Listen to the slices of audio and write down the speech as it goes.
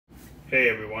Hey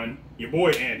everyone, your boy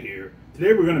Ant here.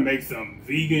 Today we're gonna make some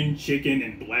vegan chicken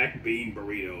and black bean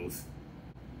burritos.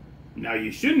 Now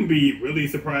you shouldn't be really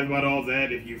surprised about all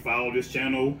that if you follow this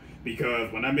channel,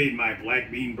 because when I made my black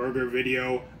bean burger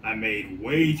video, I made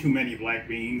way too many black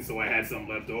beans, so I had some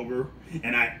left over,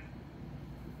 and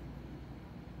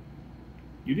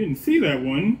You didn't see that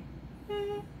one.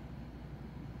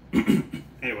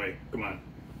 Anyway, come on.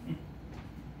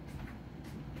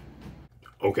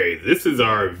 Okay, this is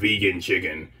our vegan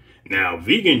chicken. Now,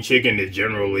 vegan chicken is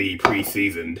generally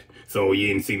pre-seasoned, so you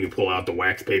didn't see me pull out the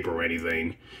wax paper or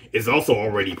anything. It's also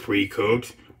already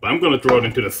pre-cooked, but I'm going to throw it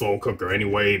into the slow cooker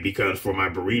anyway, because for my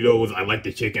burritos, I like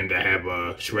the chicken to have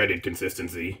a shredded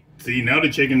consistency. See, now the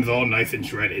chicken's all nice and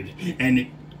shredded, and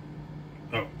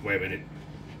oh, wait a minute.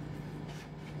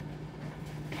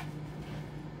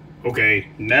 Okay,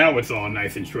 now it's all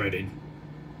nice and shredded.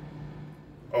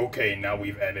 Okay, now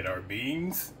we've added our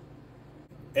beans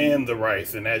and the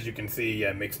rice, and as you can see,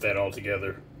 I mixed that all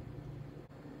together.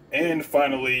 And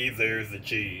finally, there's the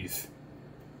cheese.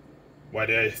 Why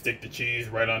did I stick the cheese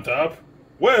right on top?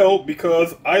 Well,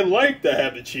 because I like to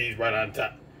have the cheese right on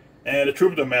top. And the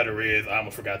truth of the matter is, I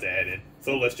almost forgot to add it.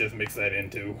 So let's just mix that in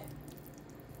too.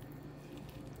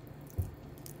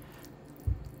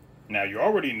 Now, you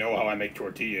already know how I make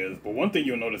tortillas, but one thing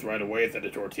you'll notice right away is that the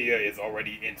tortilla is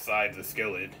already inside the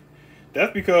skillet.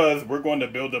 That's because we're going to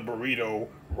build a burrito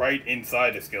right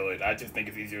inside the skillet. I just think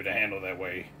it's easier to handle that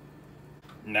way.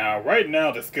 Now, right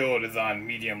now the skillet is on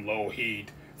medium-low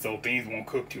heat, so things won't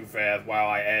cook too fast while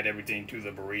I add everything to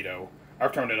the burrito. I'll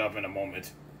turn it up in a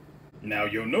moment. Now,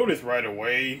 you'll notice right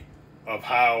away of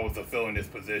how the filling is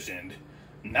positioned.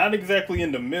 Not exactly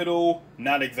in the middle,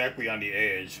 not exactly on the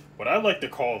edge. What I like to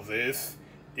call this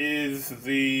is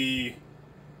the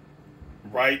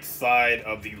right side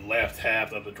of the left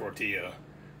half of the tortilla.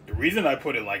 The reason I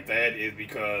put it like that is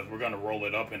because we're going to roll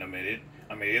it up in a minute.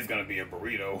 I mean, it's going to be a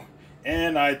burrito,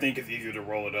 and I think it's easier to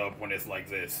roll it up when it's like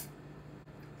this.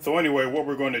 So anyway, what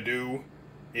we're going to do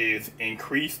is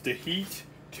increase the heat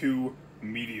to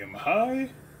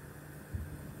medium-high.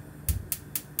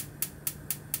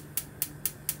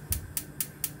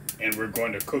 And we're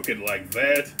going to cook it like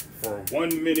that for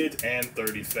 1 minute and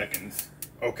 30 seconds.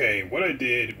 Okay, what I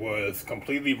did was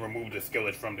completely remove the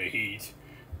skillet from the heat.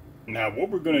 Now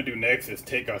what we're going to do next is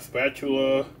take our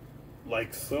spatula,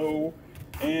 like so,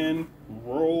 and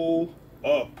roll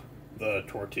up the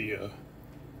tortilla.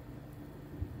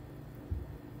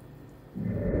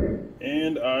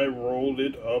 And I rolled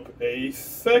it up a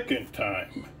second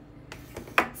time.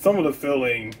 Some of the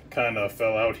filling kind of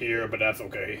fell out here, but that's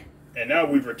okay. And now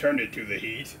we've returned it to the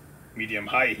heat,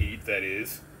 medium-high heat, that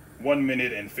is, 1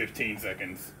 minute and 15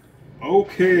 seconds.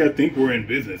 Okay, I think we're in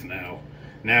business now.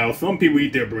 Now, some people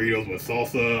eat their burritos with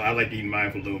salsa. I like eating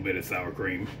mine with a little bit of sour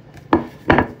cream.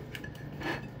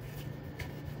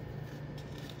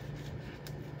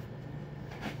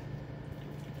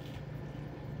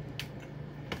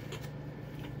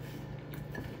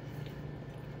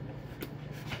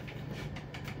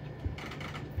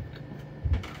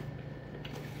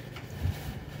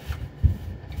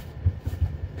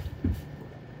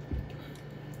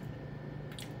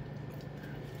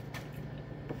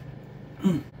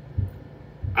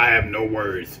 I have no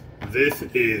words. This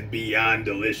is beyond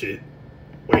delicious.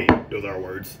 Wait, those are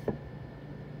words.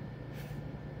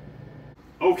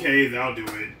 Okay, that'll do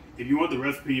it. If you want the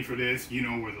recipe for this, you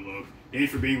know where to look.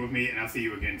 Thanks for being with me, and I'll see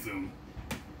you again soon.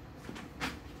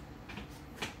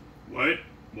 What?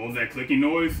 What was that clicking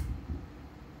noise?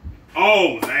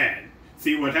 Oh, that.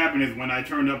 See, what happened is when I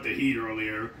turned up the heat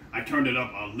earlier, I turned it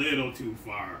up a little too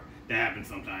far. That happens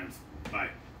sometimes. Bye.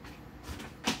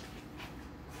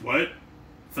 What?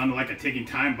 Sounded like a ticking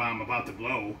time bomb about to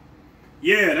blow.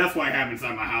 Yeah, that's why I have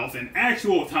inside my house. An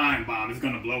actual time bomb is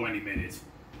gonna blow any minute.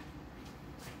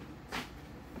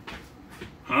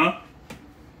 Huh?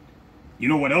 You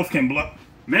know what else can blow?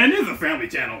 Man, this is a family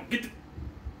channel. Get the